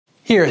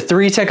Here are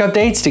 3 tech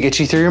updates to get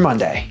you through your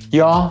Monday.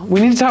 Y'all, we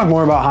need to talk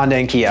more about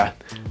Hyundai and Kia.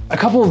 A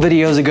couple of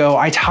videos ago,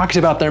 I talked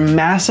about their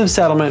massive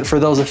settlement for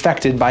those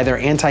affected by their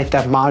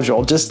anti-theft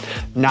module just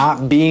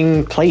not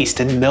being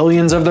placed in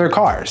millions of their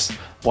cars.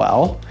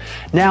 Well,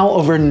 now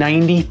over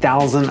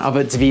 90,000 of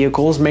its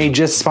vehicles may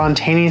just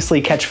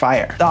spontaneously catch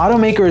fire. The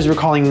automaker is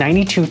recalling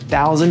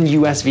 92,000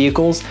 US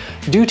vehicles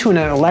due to an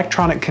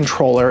electronic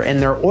controller in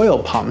their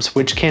oil pumps,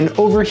 which can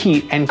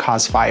overheat and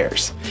cause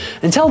fires.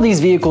 Until these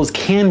vehicles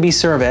can be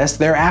serviced,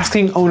 they're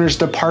asking owners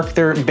to park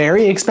their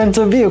very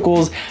expensive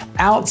vehicles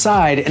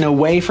outside and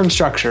away from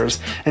structures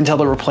until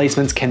the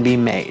replacements can be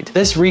made.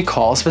 This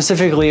recall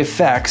specifically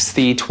affects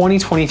the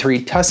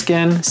 2023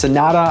 Tuscan,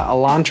 Sonata,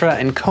 Elantra,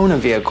 and Kona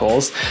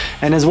vehicles,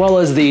 and as well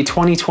as the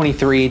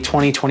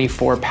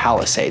 2023-2024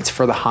 Palisades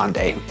for the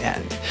Hyundai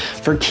end.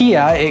 For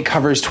Kia, it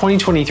covers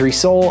 2023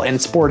 Soul and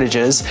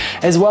Sportages,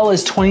 as well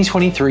as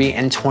 2023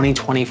 and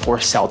 2024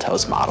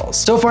 Seltos models.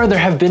 So far, there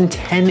have been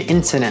 10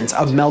 incidents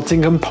of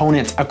melting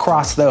components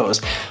across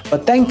those,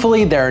 but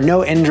thankfully there are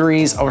no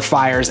injuries or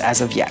fires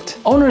as of yet.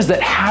 Owners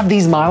that have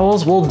these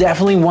models will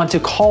definitely want to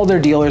call their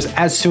dealers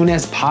as soon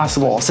as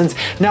possible, since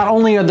not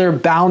only are there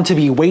bound to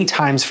be wait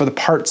times for the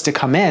parts to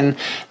come in,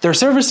 their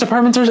service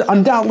departments are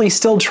undoubtedly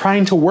still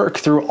trying to work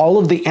through all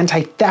of the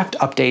anti-theft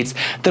updates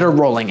that are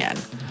rolling in.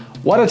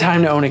 What a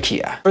time to own a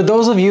Kia. For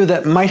those of you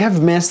that might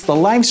have missed the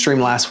live stream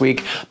last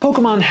week,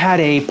 Pokemon had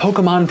a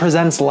Pokemon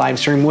Presents live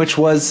stream, which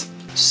was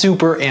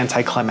super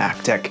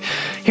anticlimactic.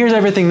 Here's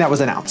everything that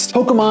was announced.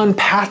 Pokemon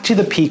Path to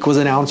the Peak was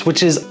announced,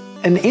 which is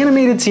an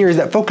animated series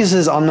that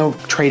focuses on the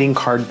trading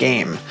card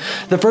game.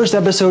 The first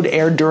episode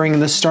aired during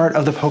the start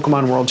of the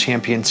Pokemon World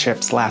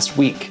Championships last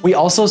week. We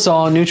also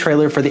saw a new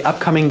trailer for the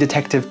upcoming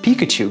Detective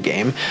Pikachu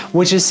game,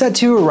 which is set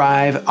to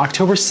arrive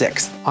October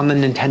 6th on the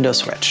Nintendo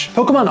Switch.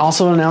 Pokemon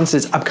also announced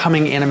its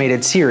upcoming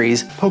animated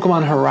series,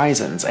 Pokemon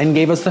Horizons, and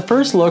gave us the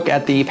first look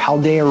at the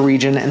Paldea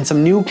region and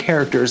some new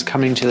characters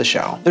coming to the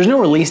show. There's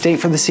no release date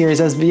for the series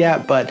as of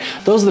yet, but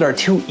those that are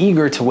too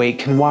eager to wait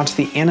can watch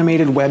the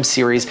animated web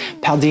series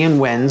Paldean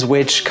Winds,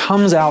 which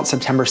comes out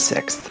September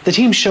 6th. The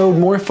team showed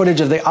more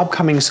footage of the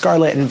upcoming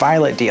Scarlet and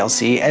Violet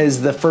DLC,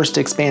 as the first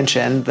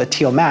expansion, the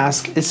Teal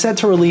Mask, is set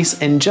to release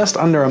in just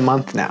under a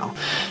month now.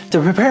 To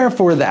prepare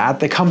for that,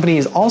 the company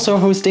is also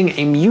hosting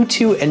a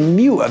Mewtwo and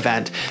Mew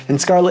event in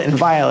Scarlet and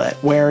Violet,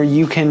 where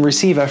you can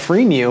receive a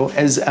free Mew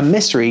as a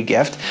mystery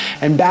gift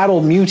and battle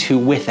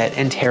Mewtwo with it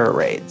in Terra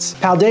Raids.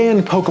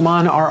 Paldean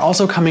Pokemon are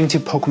also coming to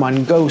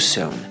Pokemon Go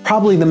soon.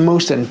 Probably the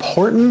most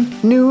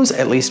important news,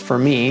 at least for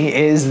me,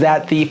 is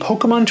that the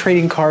Pokemon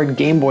Trading Card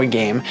Game Boy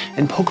game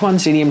and Pokemon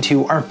Stadium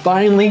 2 are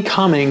finally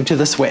coming to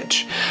the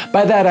Switch.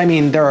 By that I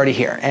mean they're already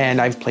here,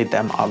 and I've played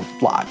them a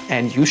lot,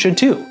 and you should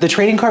too. The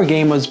trading card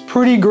game was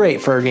pretty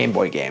great for a Game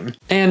Boy game.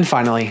 And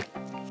finally,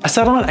 a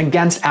settlement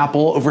against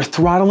Apple over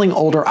throttling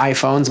older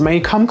iPhones may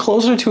come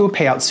closer to a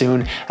payout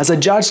soon, as a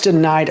judge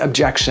denied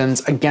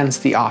objections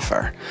against the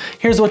offer.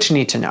 Here's what you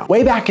need to know.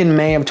 Way back in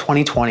May of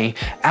 2020,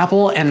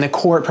 Apple and the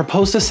court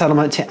proposed a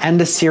settlement to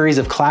end a series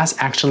of class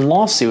action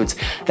lawsuits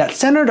that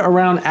centered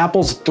around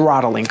Apple's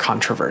throttling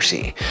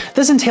controversy.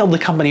 This entailed the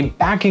company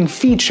backing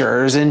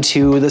features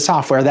into the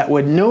software that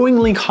would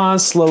knowingly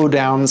cause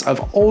slowdowns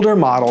of older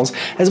models,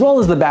 as well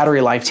as the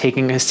battery life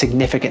taking a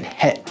significant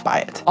hit by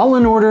it. All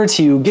in order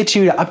to get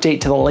you to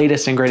update to the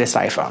latest and greatest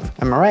iPhone.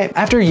 Am I right?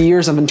 After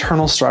years of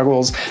internal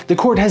struggles, the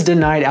court has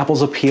denied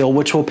Apple's appeal,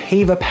 which will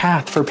pave a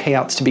path for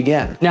payouts to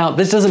begin. Now,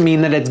 this doesn't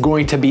mean that it's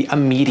going to be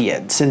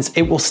immediate, since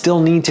it will still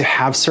need to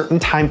have certain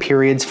time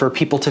periods for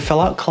people to fill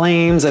out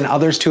claims and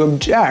others to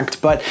object,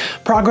 but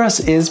progress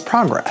is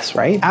progress,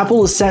 right?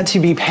 Apple is set to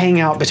be paying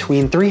out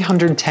between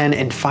 $310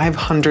 and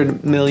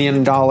 $500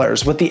 million,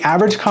 with the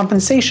average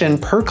compensation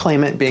per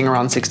claimant being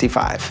around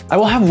 $65. I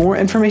will have more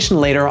information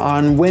later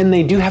on when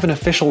they do have an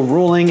official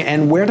ruling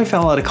and where to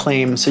fill out a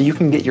claim so you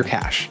can get your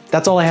cash.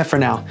 That's all I have for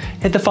now.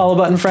 Hit the follow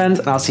button, friends,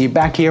 and I'll see you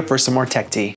back here for some more tech tea.